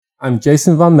I'm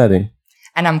Jason Van Medding.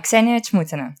 And I'm Ksenia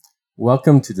Chmutina.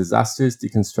 Welcome to Disasters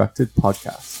Deconstructed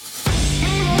podcast.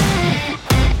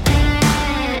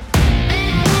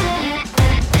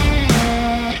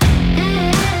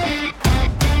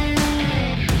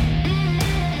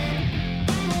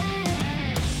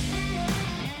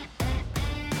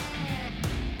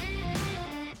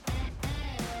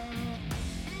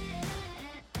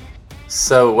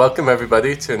 So welcome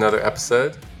everybody to another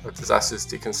episode of Disasters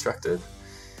Deconstructed.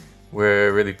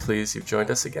 We're really pleased you've joined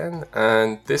us again.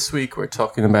 And this week we're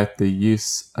talking about the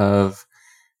use of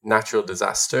natural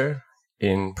disaster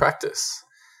in practice.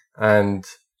 And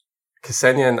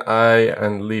Ksenia and I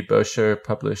and Lee Bosher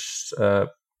published a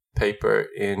paper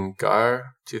in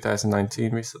GAR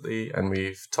 2019 recently, and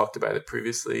we've talked about it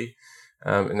previously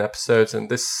in episodes. And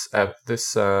this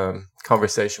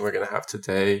conversation we're going to have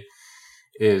today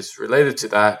is related to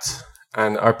that.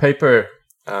 And our paper,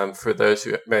 for those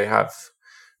who may have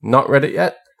not read it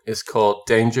yet, is called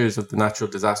Dangers of the Natural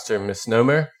Disaster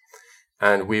Misnomer,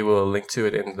 and we will link to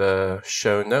it in the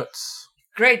show notes.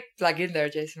 Great plug in there,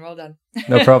 Jason. Well done.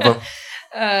 No problem.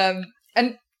 And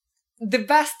the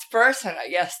best person, I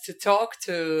guess, to talk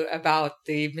to about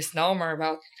the misnomer,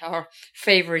 about our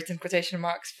favorite, in quotation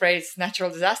marks, phrase, natural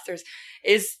disasters,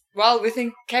 is, well, we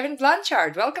think Kevin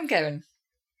Blanchard. Welcome, Kevin.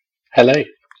 Hello.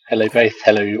 Hello, both.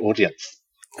 Hello, audience.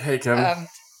 Hey, Kevin.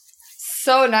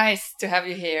 So nice to have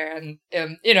you here. And,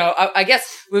 I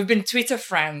guess we've been Twitter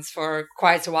friends for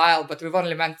quite a while, but we've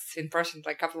only met in person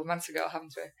like a couple of months ago,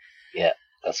 haven't we? Yeah,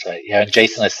 that's right. Yeah, and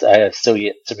Jason, I have still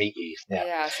yet to meet you.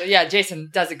 Yeah,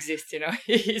 Jason does exist,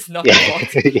 He's not a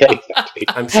bot. Yeah, exactly.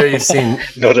 I'm sure you've seen...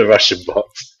 Not a Russian bot.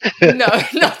 No,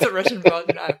 not a Russian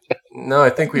bot, no. No,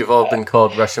 I think we've all been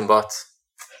called Russian bots.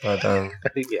 But,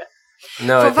 yeah.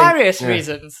 No, for various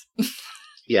reasons.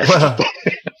 Yes. Well,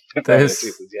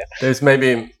 there's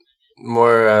maybe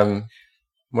more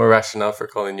rationale for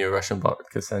calling you a Russian bot,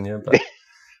 Ksenia, but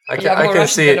I can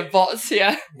see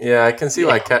it. Yeah, I can see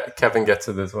why Kevin gets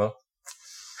it as well.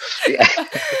 Yeah,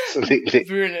 absolutely.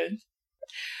 Brilliant.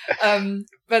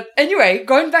 But anyway,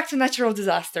 going back to natural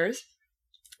disasters.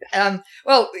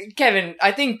 Well, Kevin,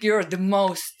 I think you're the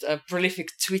most prolific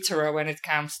Twitterer when it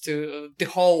comes to the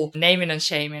whole naming and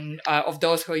shaming of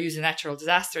those who are using natural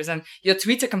disasters. And your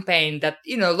Twitter campaign that,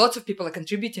 lots of people are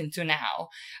contributing to now,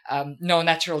 No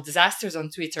Natural Disasters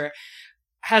on Twitter,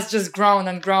 has just grown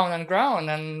and grown and grown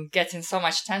and getting so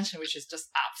much attention, which is just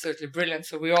absolutely brilliant.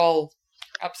 So we all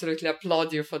absolutely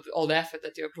applaud you for all the effort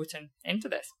that you're putting into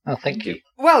this. Oh, thank you.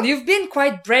 Well, you've been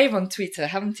quite brave on Twitter,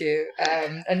 haven't you?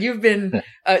 And you've been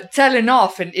telling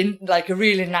off in like a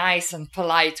really nice and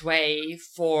polite way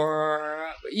for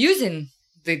using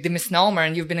the misnomer,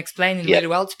 and you've been explaining really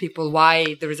well to people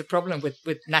why there is a problem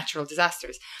with natural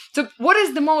disasters. So what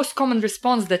is the most common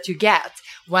response that you get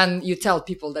when you tell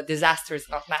people that disaster is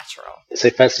not natural? So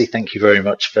firstly, thank you very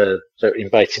much for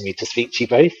inviting me to speak to you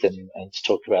both and to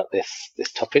talk about this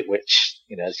topic, which,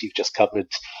 as you've just covered,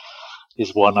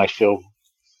 is one I feel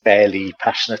fairly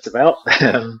passionate about.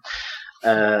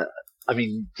 I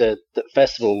mean,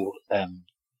 first of all,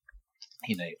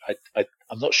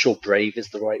 I'm not sure brave is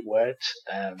the right word.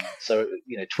 So,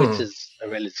 Twitter's a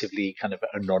relatively kind of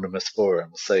anonymous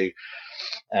forum. So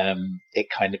it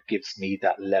kind of gives me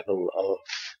that level of,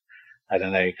 I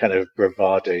don't know, kind of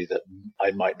bravado that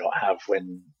I might not have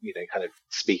when, kind of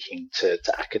speaking to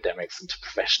academics and to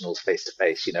professionals face to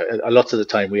face. A lot of the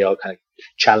time we are kind of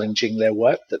challenging their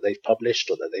work that they've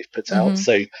published or that they've put out.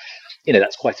 So,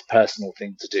 that's quite a personal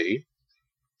thing to do.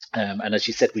 And as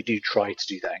you said, we do try to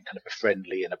do that in kind of a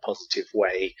friendly and a positive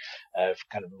way of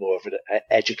kind of more of an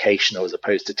educational as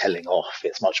opposed to telling off.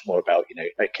 It's much more about,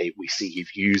 okay, we see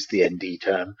you've used the ND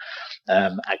term.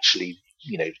 Actually,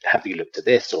 have you looked at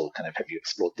this or kind of have you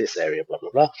explored this area, blah,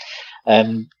 blah, blah.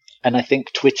 And I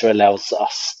think Twitter allows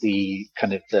us the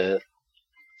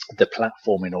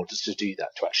platform in order to do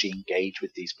that, to actually engage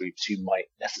with these groups who might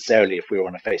necessarily, if we were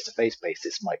on a face-to-face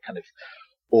basis, might kind of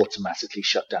automatically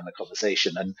shut down the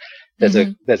conversation. And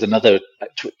there's another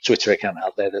Twitter account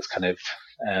out there that's kind of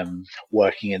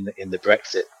working in the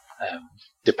Brexit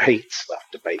debates. Well,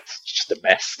 debates, just a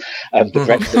mess. The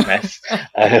Brexit mess.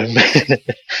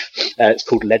 It's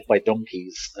called Led by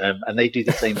Donkeys, and they do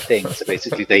the same thing. So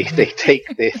basically, they take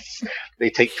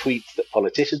tweets that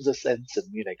politicians have sent,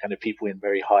 and kind of people in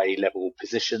very high level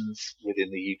positions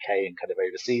within the UK and kind of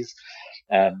overseas,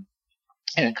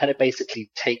 and kind of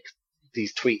basically take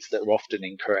these tweets that are often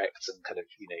incorrect and kind of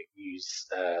use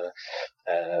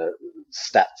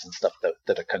stats and stuff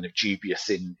that are kind of dubious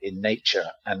in nature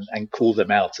and call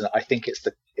them out. And I think it's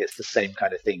the same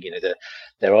kind of thing.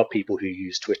 There are people who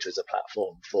use Twitter as a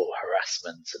platform for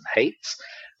harassment and hate,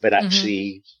 but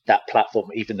actually that platform,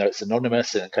 even though it's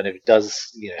anonymous and it kind of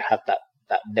does, have that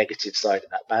negative side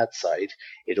and that bad side,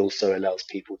 it also allows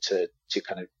people to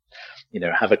kind of,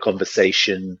 have a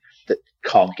conversation that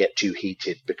can't get too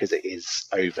heated because it is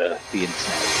over the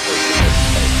internet.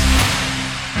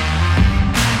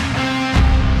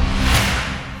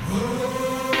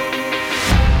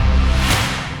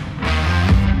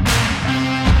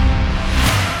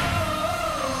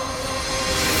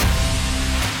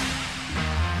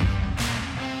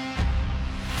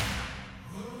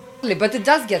 But it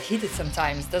does get heated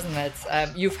sometimes, doesn't it?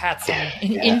 You've had some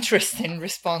interesting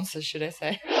responses, should I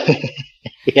say?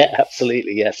 Yeah,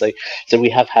 absolutely. Yeah. So we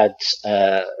have had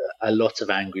a lot of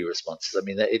angry responses. I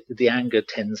mean, the anger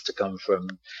tends to come from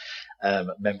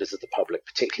members of the public,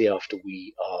 particularly after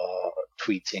we are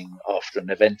tweeting after an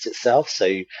event itself. So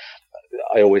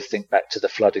I always think back to the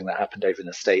flooding that happened over in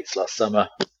the States last summer.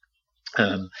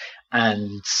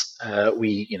 And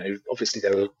we, obviously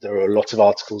there are a lot of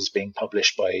articles being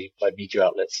published by media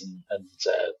outlets and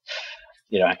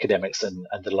academics and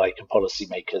the like, and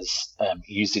policymakers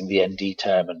using the ND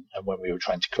term. And when we were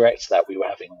trying to correct that, we were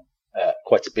having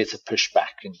quite a bit of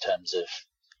pushback in terms of,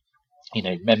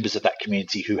 members of that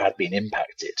community who had been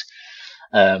impacted.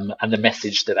 And the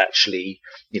message that actually,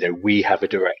 we have a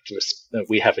direct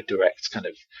kind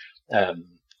of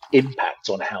impact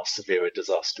on how severe a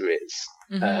disaster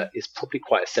is probably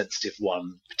quite a sensitive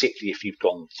one, particularly if you've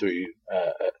gone through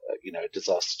a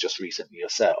disaster just recently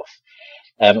yourself,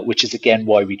 which is again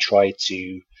why we try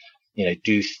to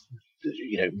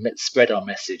spread our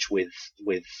message with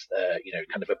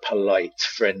kind of a polite,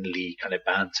 friendly kind of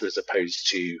banter, as opposed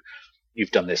to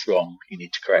you've done this wrong, you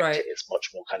need to correct it. It's much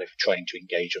more kind of trying to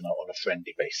engage on a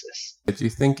friendly basis. Do you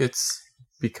think it's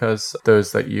because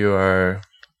those that you are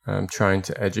trying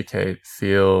to educate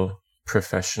feel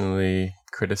professionally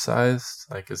criticized?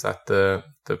 Like, is that the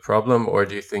problem? Or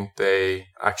do you think they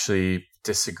actually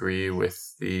disagree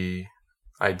with the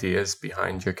ideas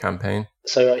behind your campaign?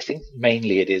 So I think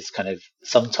mainly it is kind of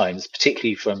sometimes,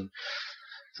 particularly from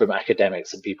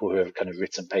academics and people who have kind of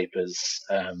written papers,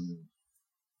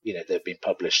 they've been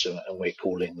published and we're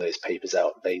calling those papers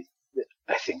out.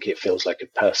 I think it feels like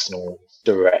a personal,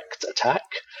 direct attack.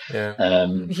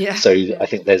 So I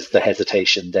think there's the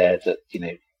hesitation there that,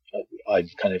 I'm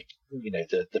kind of,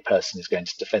 the person is going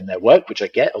to defend their work, which I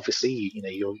get. Obviously,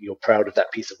 you're proud of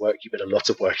that piece of work. You put a lot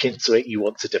of work into it. You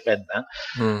want to defend that.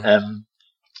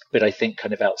 But I think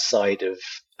kind of outside of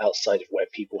where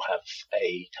people have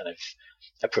a kind of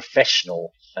a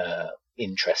professional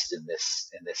interest in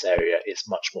this area, is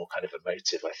much more kind of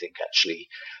emotive. I think actually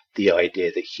the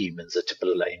idea that humans are to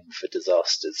blame for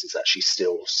disasters is actually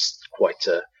still quite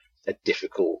a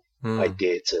difficult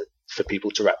idea for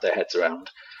people to wrap their heads around.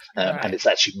 And it's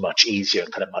actually much easier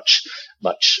and kind of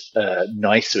much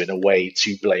nicer in a way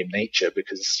to blame nature,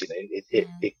 because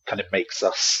it kind of makes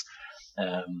us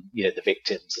the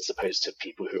victims, as opposed to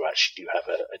people who actually do have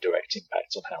a direct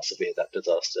impact on how severe that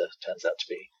disaster turns out to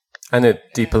be. And it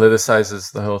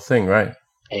depoliticizes the whole thing, right?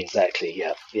 Exactly.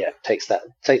 Yeah. Takes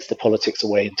the politics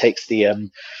away and takes the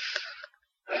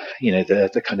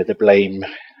the kind of the blame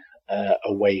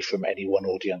away from any one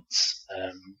audience.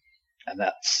 And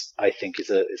that's, I think, is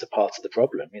a part of the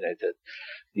problem. That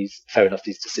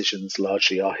these decisions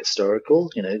largely are historical.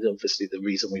 Obviously the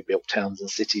reason we built towns and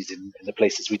cities in the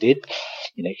places we did,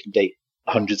 can date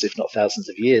hundreds, if not thousands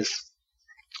of years.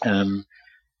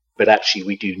 But actually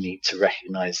we do need to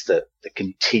recognize that the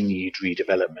continued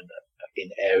redevelopment in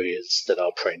areas that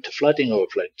are prone to flooding or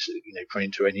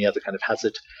prone to any other kind of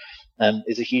hazard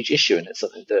is a huge issue. And it's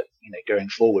something that, going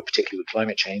forward, particularly with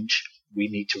climate change, we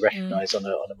need to recognize on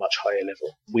a much higher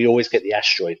level. We always get the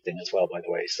asteroid thing as well, by the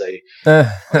way. So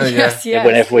yes,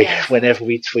 whenever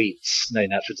we tweet no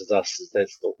natural disasters,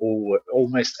 there's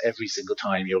almost every single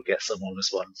time you'll get someone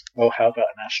respond, "Well, how about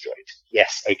an asteroid?"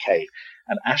 Yes, okay,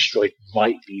 an asteroid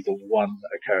might be the one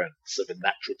occurrence of a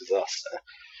natural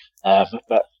disaster,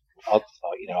 but I'll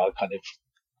kind of.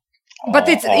 But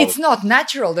it's not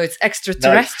natural, though. It's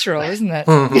extraterrestrial, isn't it?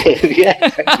 Yeah,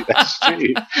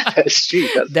 exactly. That's true.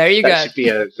 There you go. That should be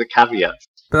the caveat.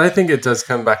 But I think it does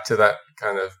come back to that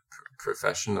kind of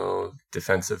professional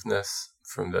defensiveness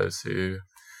from those who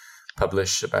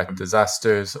publish about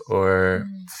disasters or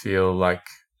feel like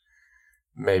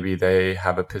maybe they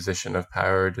have a position of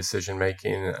power or decision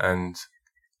making, and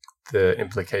the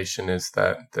implication is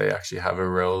that they actually have a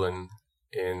role in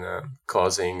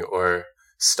causing or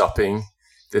stopping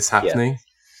this happening.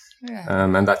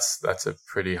 And that's a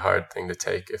pretty hard thing to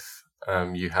take if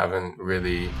you haven't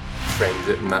really framed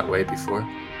it in that way before.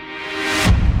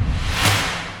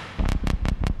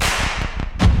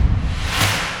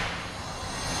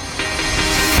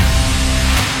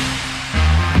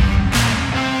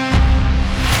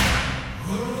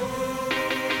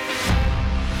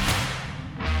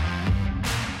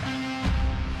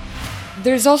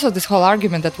 there's also this whole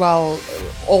argument that, well,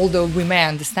 although we may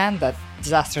understand that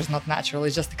disaster is not natural,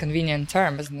 it's just a convenient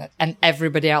term, isn't it? And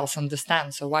everybody else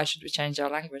understands, so why should we change our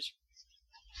language?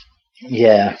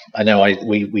 Yeah, I know.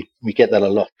 We get that a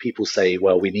lot. People say,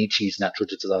 well, we need to use natural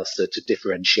disaster to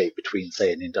differentiate between,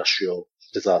 say, an industrial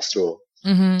disaster or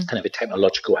kind of a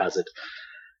technological hazard.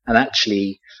 And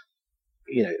actually,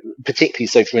 particularly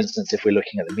so, for instance, if we're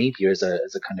looking at the media as a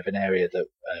kind of an area that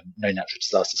No Natural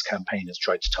Disasters Campaign has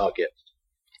tried to target,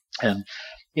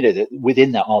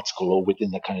 within that article or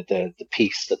within the kind of the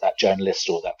piece that journalist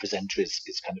or that presenter is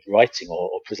kind of writing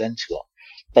or presenting on,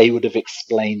 they would have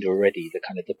explained already the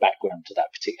kind of the background to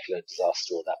that particular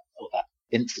disaster or that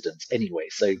incident anyway.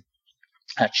 So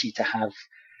actually to have,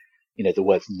 the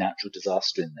words natural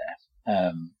disaster in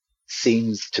there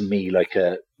seems to me like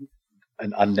an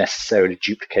unnecessary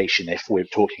duplication if we're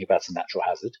talking about a natural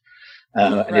hazard.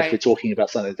 And if we're talking about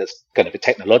something that's kind of a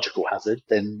technological hazard,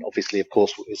 then obviously, of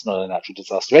course, it's not a natural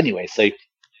disaster anyway. So,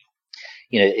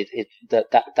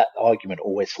 that argument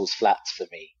always falls flat for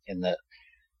me in that,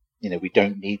 we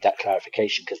don't need that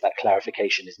clarification because that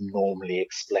clarification is normally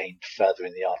explained further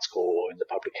in the article or in the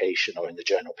publication or in the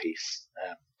journal piece.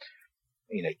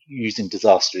 Using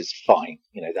disaster is fine.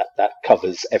 That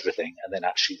covers everything. And then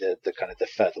actually the kind of the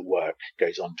further work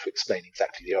goes on to explain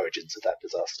exactly the origins of that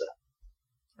disaster.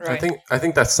 Right. I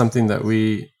think that's something that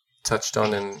we touched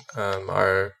on in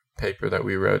our paper that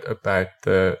we wrote about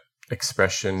the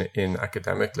expression in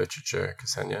academic literature,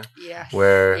 Ksenia. Yes.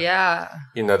 Where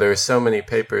there are so many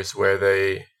papers where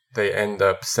they end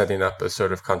up setting up a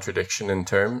sort of contradiction in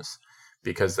terms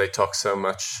because they talk so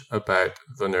much about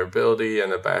vulnerability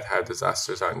and about how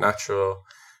disasters aren't natural.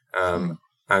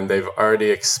 And they've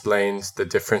already explained the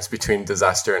difference between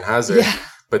disaster and hazard. Yeah.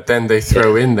 But then they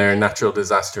throw in their natural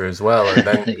disaster as well. And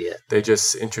then they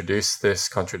just introduce this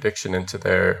contradiction into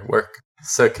their work.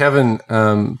 So Kevin,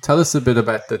 tell us a bit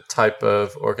about the type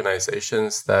of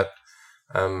organizations that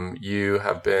you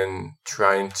have been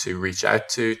trying to reach out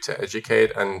to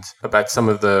educate and about some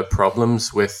of the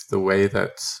problems with the way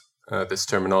that this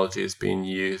terminology is being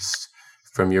used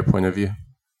from your point of view.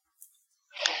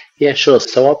 Yeah, sure.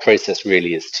 So our process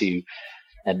really is to,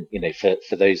 and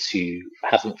for those who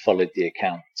haven't followed the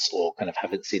accounts or kind of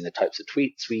haven't seen the types of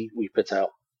tweets we put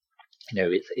out,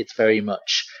 it's very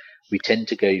much, we tend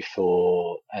to go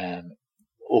for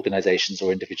organizations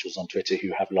or individuals on Twitter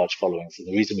who have large followings. And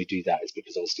the reason we do that is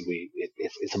because obviously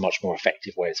it's a much more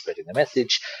effective way of spreading the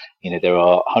message. There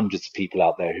are hundreds of people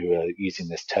out there who are using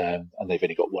this term and they've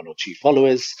only got 1 or 2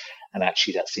 followers. And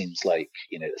actually that seems like,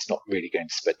 it's not really going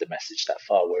to spread the message that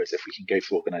far. Whereas if we can go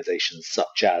for organizations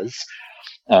such as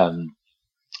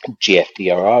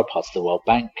GFDRR, parts of the World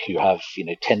Bank, who have,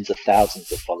 tens of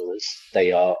thousands of followers,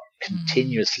 they are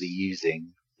continuously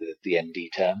using the ND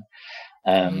term.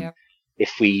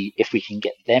 If we can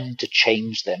get them to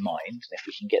change their mind, if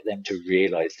we can get them to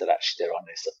realize that actually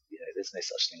there's no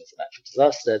such thing as a natural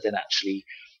disaster, then actually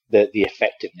the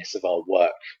effectiveness of our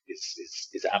work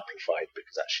is amplified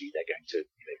because actually they're going to,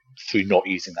 through not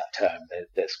using that term, they're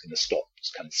going to stop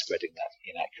kind of spreading that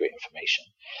inaccurate information.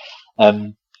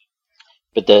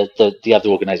 But the other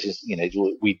organizations,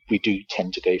 we do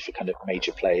tend to go for kind of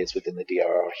major players within the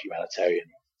DRR humanitarian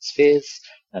spheres,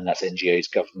 and that's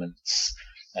NGOs, governments,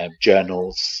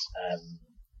 journals,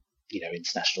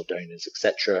 international donors,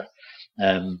 etc.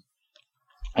 And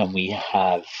we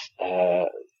have,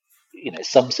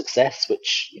 some success,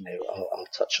 which I'll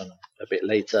touch on a bit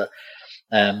later.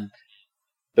 But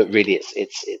really,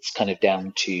 it's kind of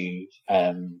down to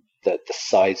the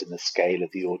size and the scale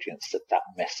of the audience that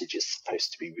message is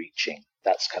supposed to be reaching.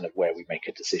 That's kind of where we make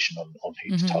a decision on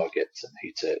who to target and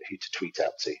who to tweet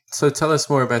out to. So tell us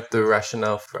more about the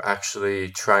rationale for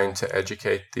actually trying to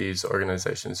educate these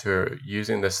organizations who are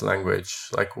using this language.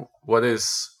 Like, what do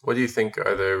you think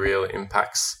are the real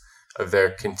impacts of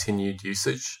their continued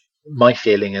usage? My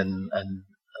feeling, and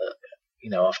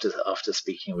after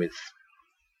speaking with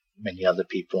many other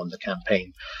people on the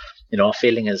campaign, our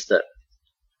feeling is that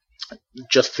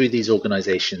just through these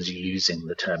organizations using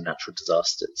the term natural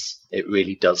disasters, it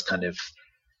really does kind of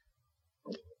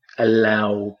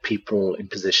allow people in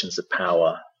positions of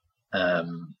power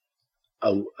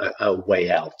a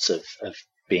way out of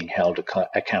being held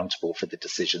accountable for the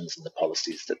decisions and the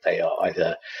policies that they are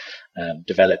either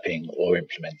developing or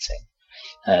implementing.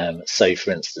 So,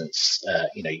 for instance,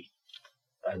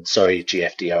 I'm sorry,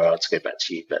 GFDR, to go back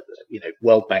to you, but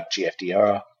World Bank,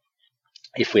 GFDR,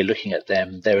 if we're looking at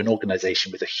them, they're an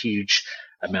organization with a huge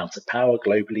amount of power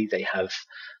globally. They have,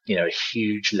 a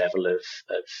huge level of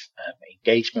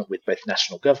engagement with both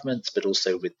national governments, but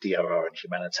also with DRR and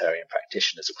humanitarian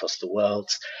practitioners across the world.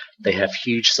 They have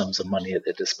huge sums of money at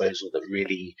their disposal that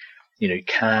really,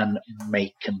 can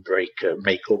make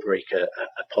or break a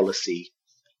policy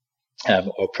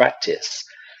or practice.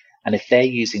 And if they're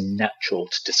using natural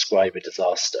to describe a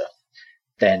disaster,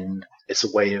 then it's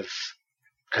a way of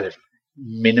kind of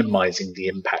minimizing the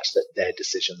impact that their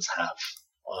decisions have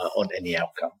on any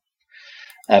outcome.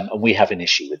 And we have an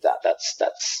issue with that. That's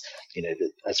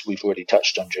as we've already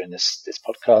touched on during this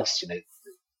podcast,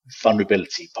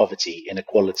 vulnerability, poverty,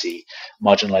 inequality,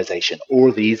 marginalization, all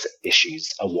of these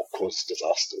issues are what cause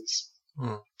disasters.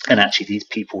 And actually these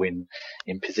people in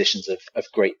positions of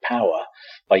great power,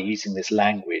 by using this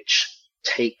language,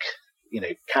 take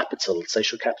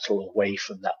social capital away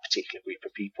from that particular group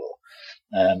of people,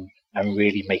 and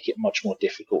really make it much more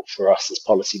difficult for us as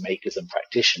policymakers and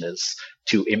practitioners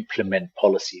to implement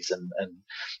policies and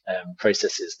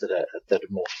processes that are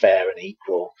more fair and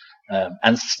equal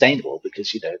and sustainable. Because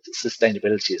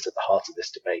sustainability is at the heart of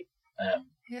this debate.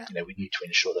 We need to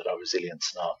ensure that our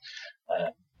resilience and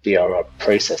our DRR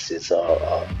processes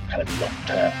are kind of long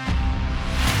term.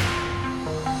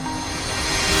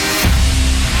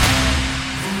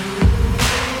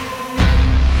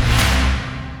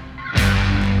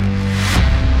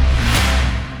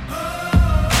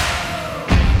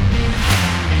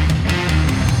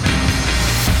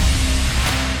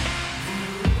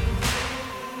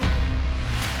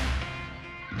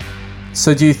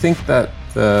 So do you think that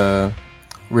the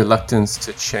reluctance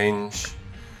to change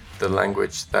the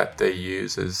language that they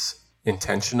use is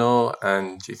intentional?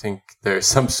 And do you think there's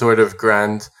some sort of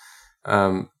grand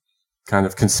kind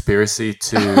of conspiracy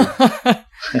to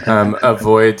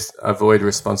avoid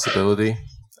responsibility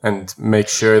and make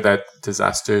sure that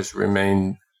disasters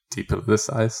remain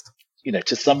depoliticized?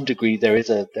 To some degree, there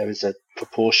is a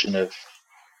proportion of,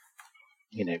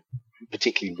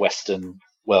 particularly Western,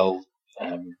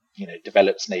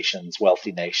 developed nations,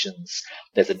 wealthy nations.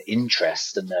 There's an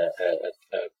interest and a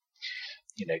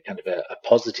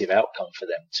positive outcome for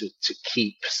them to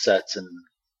keep certain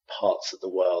parts of the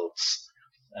world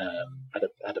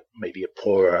at maybe a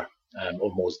poorer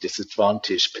or more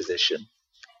disadvantaged position.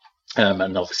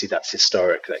 And obviously that's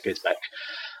historic. That goes back,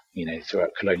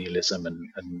 throughout colonialism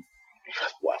and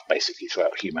basically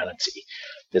throughout humanity.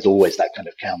 There's always that kind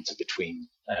of counter between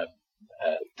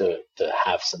the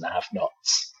haves and the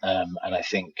have-nots, and I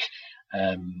think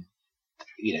that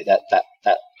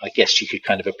I guess you could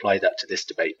kind of apply that to this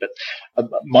debate. But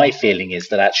my feeling is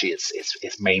that actually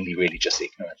it's mainly really just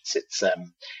ignorance.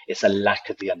 It's a lack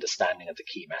of the understanding of the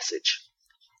key message.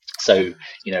 So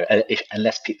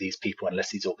unless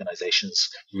these organizations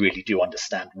really do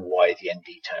understand why the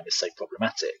ND term is so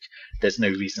problematic, there's no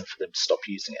reason for them to stop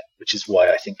using it, which is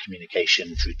why I think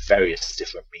communication through various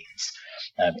different means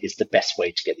is the best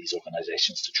way to get these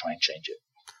organizations to try and change it.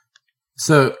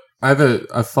 So I have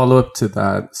a follow-up to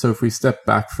that. So if we step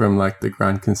back from like the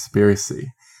grand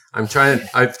conspiracy,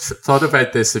 I've thought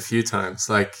about this a few times.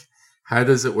 Like, how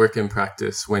does it work in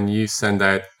practice when you send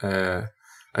out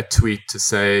a tweet to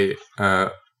say,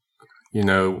 to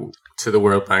the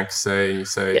World Bank,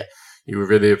 you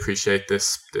really appreciate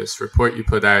this report you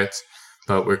put out,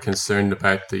 but we're concerned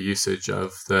about the usage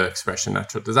of the expression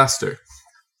natural disaster.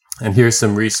 And here's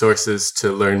some resources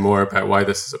to learn more about why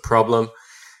this is a problem.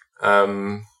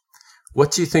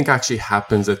 What do you think actually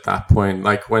happens at that point?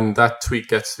 Like when that tweet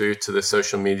gets through to the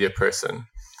social media person,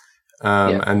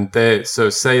 and they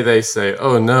say,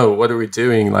 oh no, what are we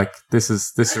doing? Like this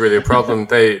is really a problem.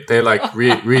 they like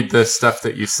read the stuff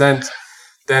that you sent.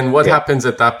 Then what happens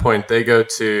at that point? They go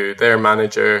to their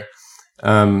manager.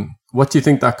 What do you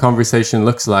think that conversation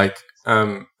looks like?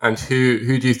 And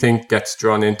who do you think gets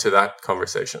drawn into that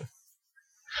conversation?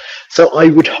 So I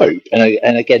would hope,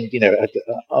 and again,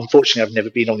 unfortunately, I've never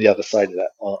been on the other side of that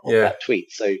that tweet.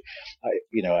 So,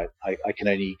 I can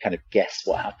only kind of guess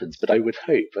what happens. But I would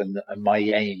hope, and my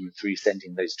aim through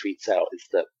sending those tweets out is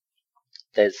that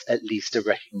there's at least a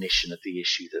recognition of the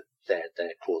issue that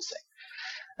they're causing.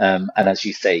 And as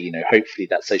you say, hopefully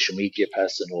that social media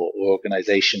person or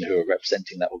organization who are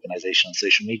representing that organization on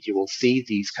social media will see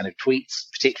these kind of tweets,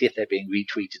 particularly if they're being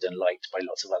retweeted and liked by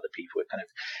lots of other people.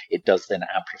 It does then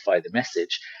amplify the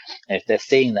message. And if they're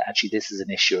seeing that actually this is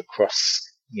an issue across,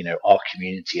 our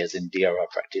community, as in DRR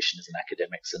practitioners and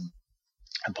academics and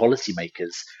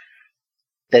policymakers,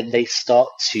 then they start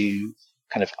to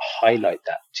kind of highlight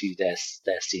that to their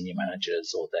senior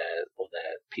managers or their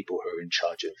people who are in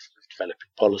charge of developing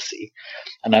policy.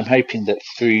 And I'm hoping that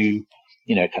through,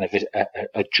 kind of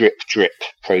a drip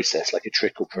process, like a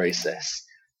trickle process,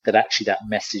 that actually that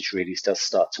message really does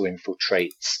start to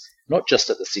infiltrate, not just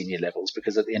at the senior levels,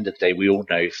 because at the end of the day, we all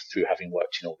know through having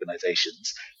worked in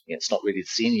organizations, it's not really the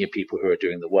senior people who are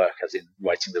doing the work, as in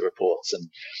writing the reports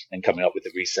and coming up with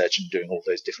the research and doing all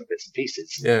those different bits and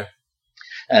pieces. Yeah.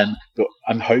 But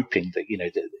I'm hoping that,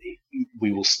 that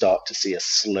we will start to see a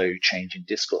slow change in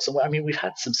discourse. And I mean, we've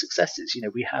had some successes.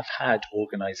 We have had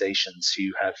organizations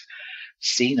who have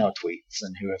seen our tweets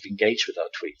and who have engaged with our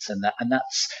tweets, and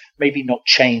that's maybe not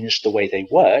changed the way they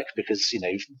work, because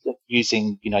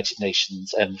using United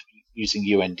Nations and using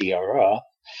UNDRR,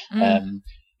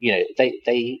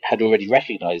 they had already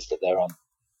recognized that there aren't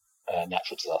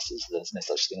natural disasters. There's no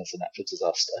such thing as a natural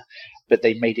disaster, but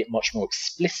they made it much more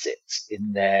explicit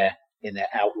in their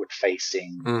outward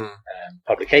facing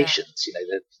publications.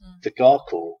 The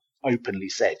GARCOR openly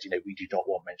said, we do not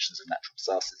want mentions of natural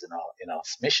disasters in our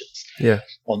submissions. Yeah.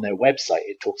 On their website,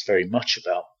 it talks very much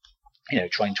about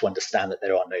trying to understand that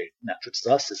there are no natural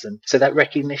disasters, and so that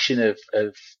recognition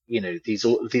of these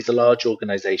are large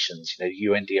organizations,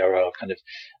 UNDRR kind of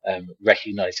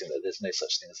recognizing that there's no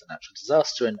such thing as a natural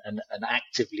disaster, and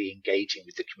actively engaging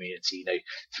with the community,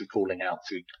 through calling out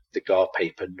through the GAR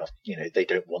paper, they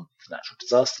don't want the natural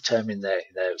disaster term in their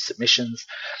submissions,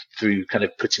 through kind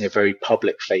of putting a very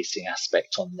public facing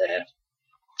aspect on their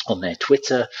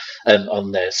Twitter,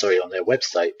 on their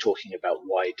website, talking about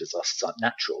why disasters aren't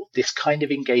natural. This kind of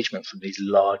engagement from these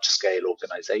large scale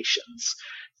organizations,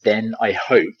 then I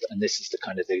hope, and this is the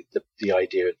kind of the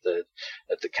idea of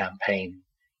the campaign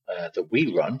that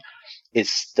we run,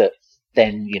 is that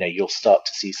then you'll start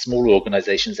to see smaller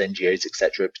organizations, NGOs,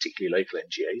 etc., particularly local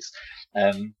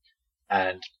NGOs,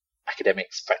 and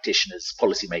academics, practitioners,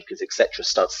 policymakers, etc.,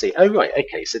 start to say, oh right,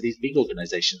 okay, so these big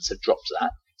organizations have dropped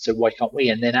that, so why can't we?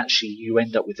 And then actually you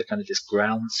end up with a kind of this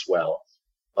groundswell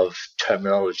of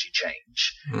terminology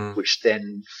change, which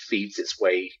then feeds its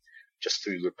way just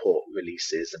through report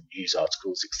releases and news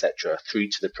articles, etc., through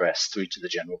to the press, through to the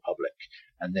general public,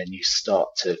 and then you start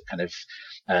to kind of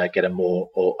get a more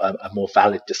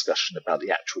valid discussion about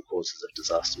the actual causes of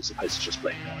disaster, as opposed to just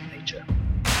blaming it on nature.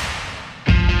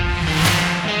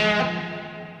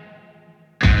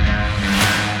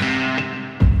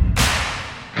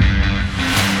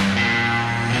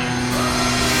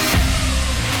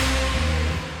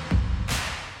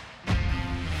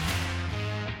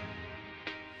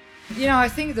 I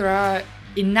think there are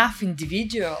enough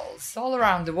individuals all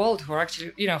around the world who are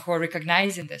actually, who are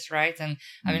recognizing this, right? And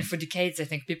I mean, for decades, I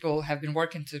think people have been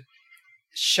working to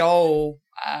show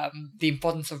the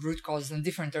importance of root causes, and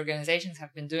different organizations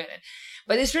have been doing it.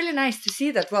 But it's really nice to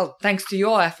see that, well, thanks to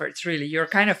your efforts, really, you're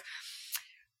kind of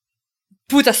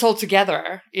put us all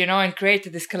together, and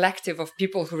created this collective of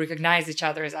people who recognize each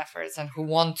other's efforts and who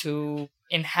want to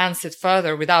enhance it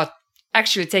further without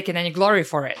actually taking any glory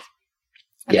for it.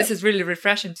 And this is really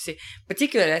refreshing to see,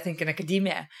 particularly, I think, in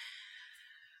academia.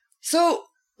 So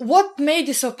what made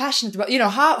you so passionate about,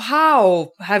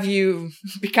 how have you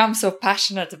become so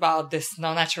passionate about this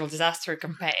No Natural Disaster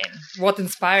campaign? What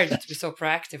inspired you to be so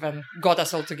proactive and got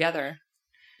us all together?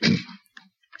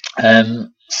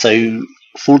 So,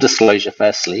 full disclosure,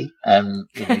 firstly,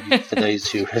 for those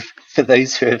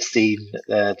who have seen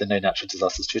the No Natural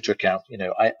Disasters Twitter account,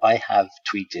 I have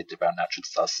tweeted about natural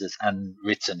disasters and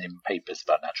written in papers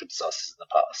about natural disasters in the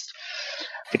past.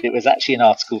 But it was actually an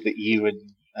article that you and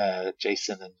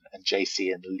Jason and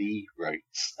JC and Lee wrote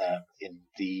in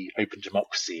the Open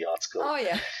Democracy article. Oh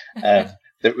yeah.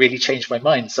 That really changed my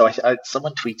mind. So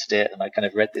someone tweeted it, and I kind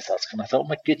of read this article, and I thought, oh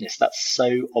my goodness, that's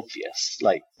so obvious.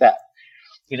 Like that,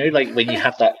 like when you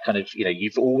have that kind of,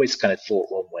 you've always kind of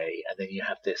thought one way, and then you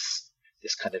have this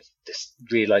kind of this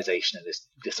realization and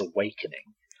this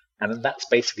awakening, and then that's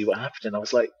basically what happened. And I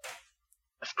was like,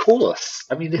 of course.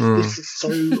 I mean, this is so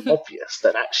obvious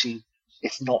that actually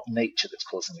it's not nature that's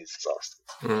causing these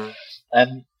disasters.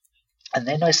 And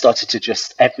then I started to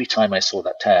just, every time I saw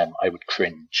that term, I would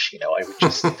cringe. I would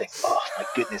just think, oh my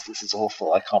goodness, this is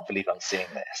awful. I can't believe I'm seeing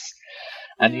this.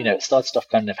 And, it started off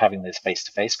kind of having those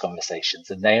face-to-face conversations,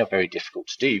 and they are very difficult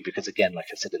to do because, again, like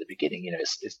I said at the beginning,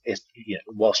 it's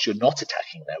whilst you're not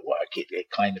attacking their work, it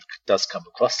kind of does come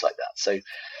across like that. So,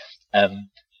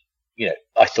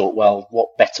 I thought, well,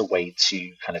 what better way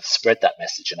to kind of spread that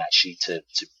message and actually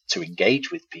to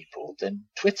engage with people than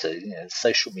Twitter?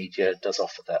 Social media does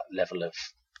offer that level of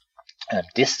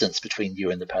distance between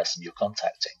you and the person you're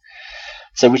contacting.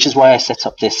 So, which is why I set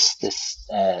up this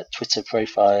Twitter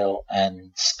profile,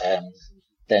 and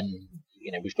then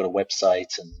we've got a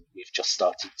website, and we've just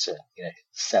started to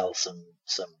sell some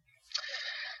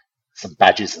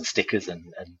badges and stickers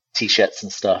and t-shirts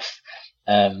and stuff.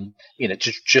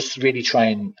 Just really try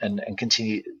and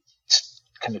continue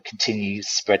kind of continue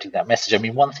spreading that message. I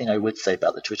mean, one thing I would say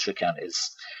about the Twitter account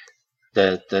is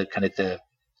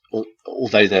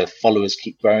although the followers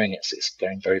keep growing, it's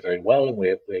going very, very well, and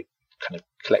we're kind of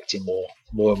collecting more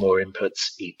and more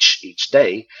inputs each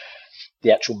day.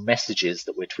 The actual messages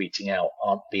that we're tweeting out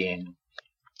aren't being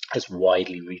as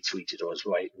widely retweeted or as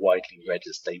widely read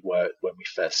as they were when we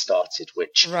first started,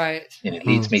 which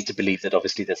leads me to believe that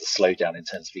obviously there's a slowdown in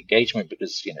terms of engagement,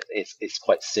 because it's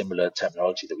quite similar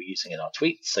terminology that we're using in our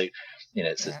tweets. So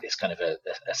it's kind of a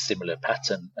similar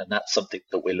pattern, and that's something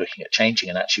that we're looking at changing.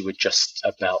 And actually, we're just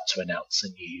about to announce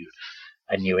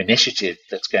a new initiative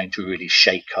that's going to really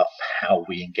shake up how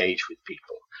we engage with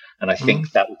people. And I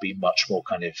think that will be much more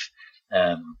kind of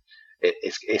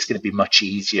it's going to be much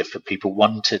easier for people,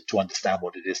 one, to understand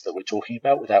what it is that we're talking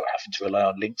about without having to rely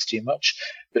on links too much,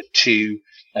 but two,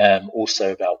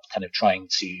 also about kind of trying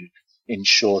to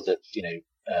ensure that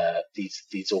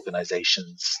these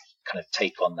organizations kind of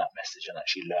take on that message and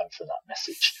actually learn from that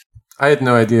message. I had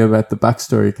no idea about the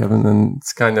backstory, Kevin, and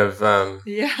it's kind of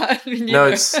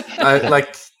it's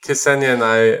like Ksenia and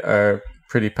I are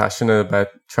pretty passionate about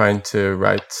trying to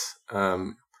write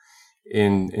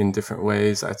in different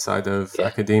ways outside of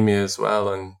academia as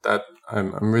well, and that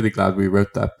I'm really glad we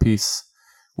wrote that piece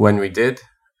when we did,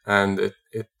 and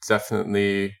it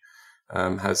definitely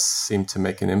has seemed to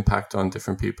make an impact on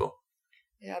different people.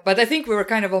 Yeah, but I think we were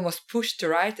kind of almost pushed to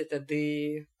write it at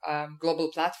the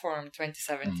Global Platform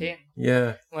 2017.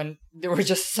 Yeah, when there were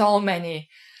just so many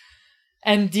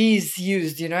NDs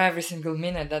used, every single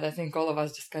minute, that I think all of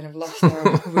us just kind of lost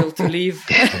our will to leave.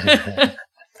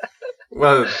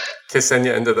 Well,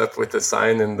 Ksenia ended up with a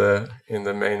sign in the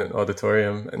main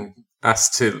auditorium and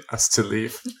asked to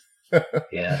leave.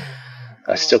 Yeah,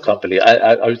 I still can't believe.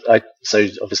 So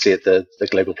obviously at the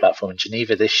Global Platform in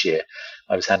Geneva this year,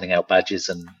 I was handing out badges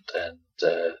and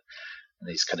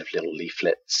these kind of little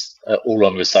leaflets, all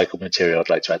on recycled material, I'd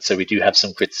like to add. So we do have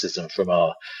some criticism from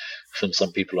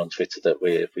some people on Twitter that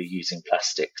we're using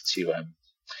plastic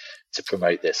to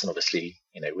promote this, and obviously,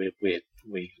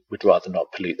 we would rather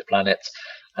not pollute the planet.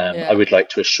 I would like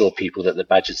to assure people that the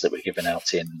badges that were given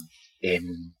out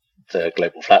in the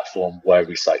Global Platform were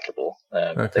recyclable.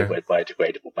 They were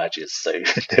biodegradable badges, so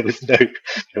there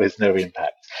was no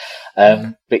impact.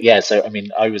 But yeah, so I mean,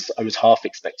 I was half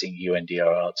expecting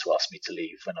UNDRR to ask me to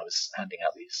leave when I was handing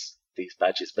out these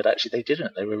badges, but actually they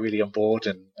didn't. They were really on board,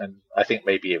 and I think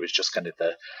maybe it was just kind of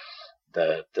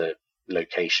the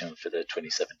location for the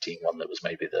 2017 one that was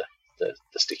maybe the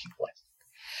sticking point.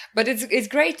 But it's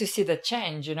great to see the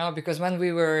change, because when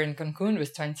we were in Cancun with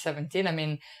 2017, I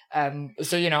mean,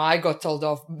 I got told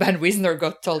off, Ben Wisner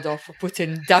got told off for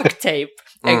putting duct tape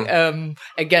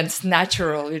against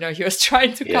natural. He was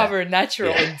trying to cover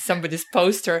natural in somebody's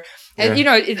poster. And,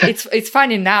 it's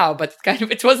funny now, but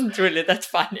it wasn't really that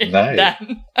funny then. No.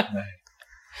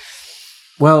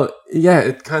 Well, yeah,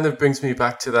 it kind of brings me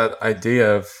back to that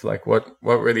idea of like what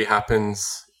really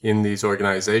happens in these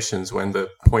organizations when the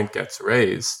point gets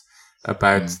raised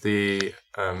about the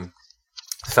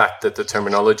fact that the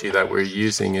terminology that we're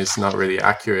using is not really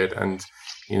accurate. And,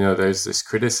 there's this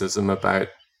criticism about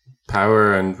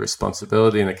power and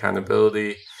responsibility and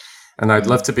accountability. And I'd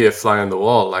love to be a fly on the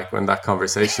wall, like when that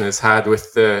conversation is had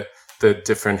with the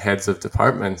different heads of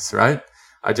departments, right?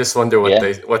 I just wonder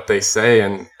what they say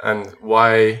and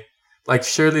why. Like,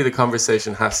 surely the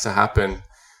conversation has to happen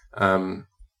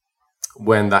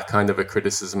when that kind of a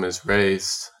criticism is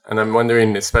raised. And I'm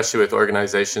wondering, especially with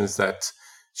organizations that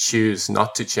choose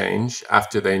not to change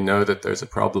after they know that there's a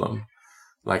problem,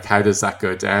 like how does that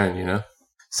go down?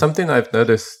 Something I've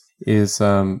noticed is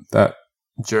that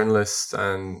journalists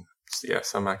and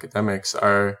some academics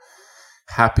are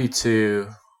happy to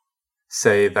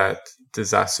say that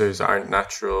disasters aren't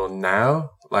natural now,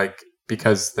 like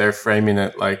because they're framing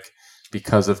it like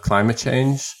because of climate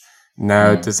change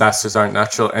now disasters aren't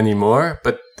natural anymore,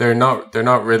 but they're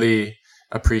not really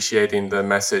appreciating the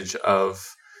message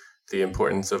of the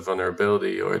importance of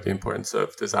vulnerability or the importance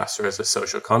of disaster as a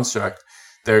social construct.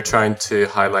 They're trying to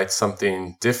highlight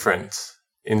something different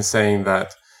in saying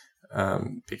that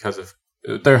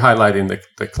they're highlighting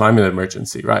the climate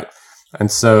emergency, right?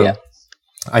 And so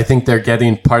I think they're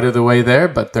getting part of the way there,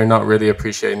 but they're not really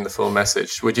appreciating the full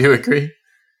message. Would you agree?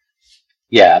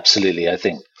 Yeah, absolutely. I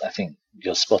think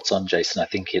you're spot on, Jason. I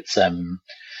think it's and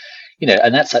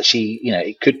that's actually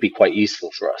it could be quite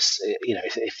useful for us.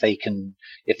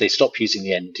 If they stop using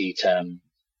the ND term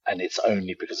and it's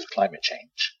only because of climate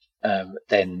change,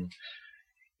 then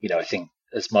I think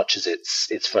as much as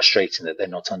it's frustrating that they're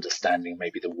not understanding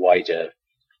maybe the wider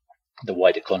the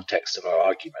wider context of our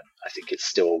argument, I think it's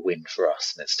still a win for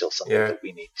us, and it's still something that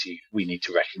we need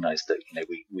to recognise that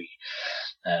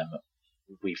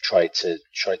we've tried to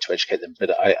educate them.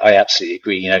 But I absolutely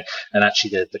agree. And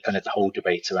actually the kind of the whole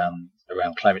debate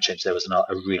around climate change. There was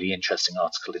a really interesting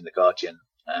article in The Guardian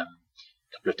a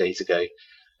couple of days ago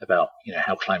about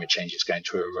how climate change is going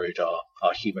to erode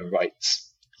our human rights.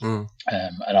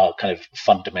 And our kind of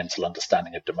fundamental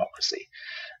understanding of democracy,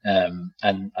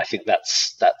 and I think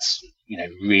that's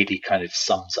really kind of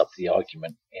sums up the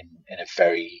argument in a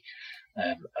very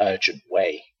urgent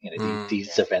way.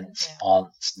 These events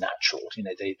aren't natural.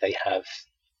 They have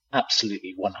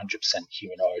absolutely 100%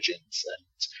 human origins,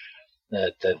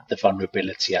 and the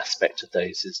vulnerability aspect of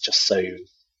those is just so.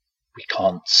 We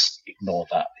can't ignore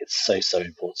that. It's so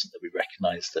important that we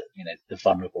recognise that the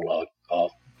vulnerable are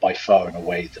by far and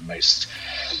away the most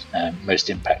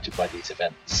impacted by these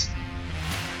events.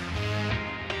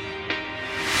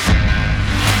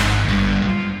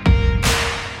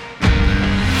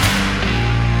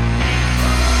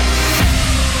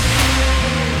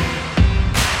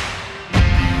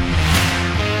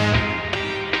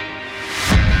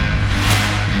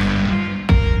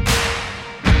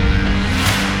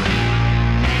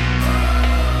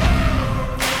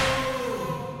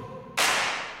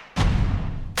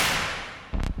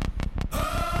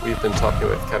 We've been talking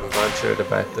with Kevin Blanchard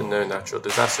about the No Natural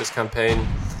Disasters campaign,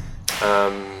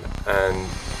 and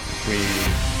we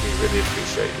really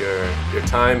appreciate your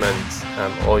time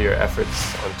and all your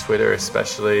efforts on Twitter,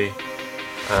 especially,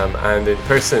 and in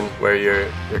person, where you're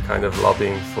kind of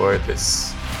lobbying for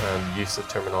this use of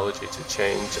terminology to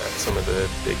change at some of the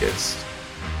biggest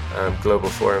global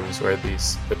forums, where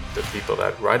the people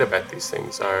that write about these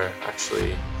things are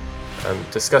actually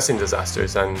discussing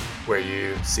disasters, and where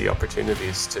you see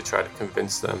opportunities to try to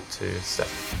convince them to step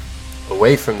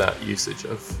away from that usage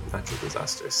of natural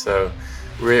disasters. So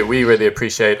we really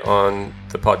appreciate on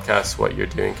the podcast what you're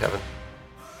doing, Kevin.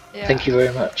 Yeah. Thank you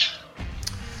very much.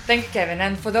 Thank you, Kevin.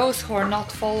 And for those who are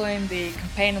not following the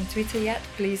campaign on Twitter yet,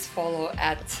 please follow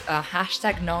at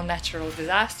hashtag No Natural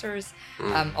Disasters.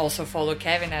 Also follow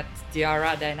Kevin at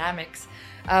Diara Dynamics.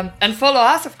 And follow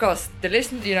us, of course,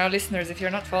 listeners, if you're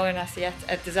not following us yet,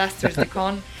 at Disasters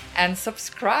Decon, and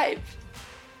subscribe.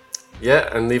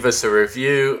 Yeah, and leave us a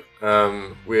review.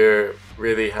 We're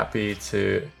really happy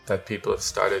that people have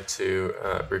started to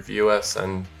review us,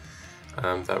 and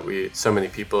that so many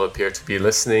people appear to be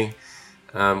listening.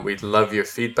 We'd love your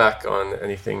feedback on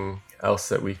anything else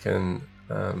that we can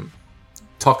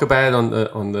talk about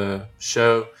on the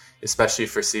show, especially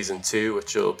for season 2,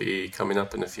 which will be coming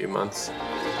up in a few months.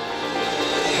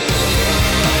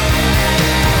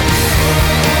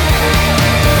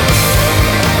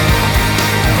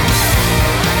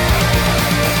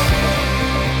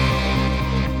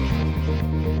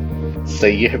 So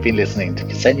you have been listening to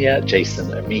Ksenia,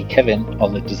 Jason, and me, Kevin,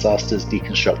 on the Disasters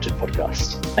Deconstructed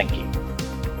podcast. Thank you.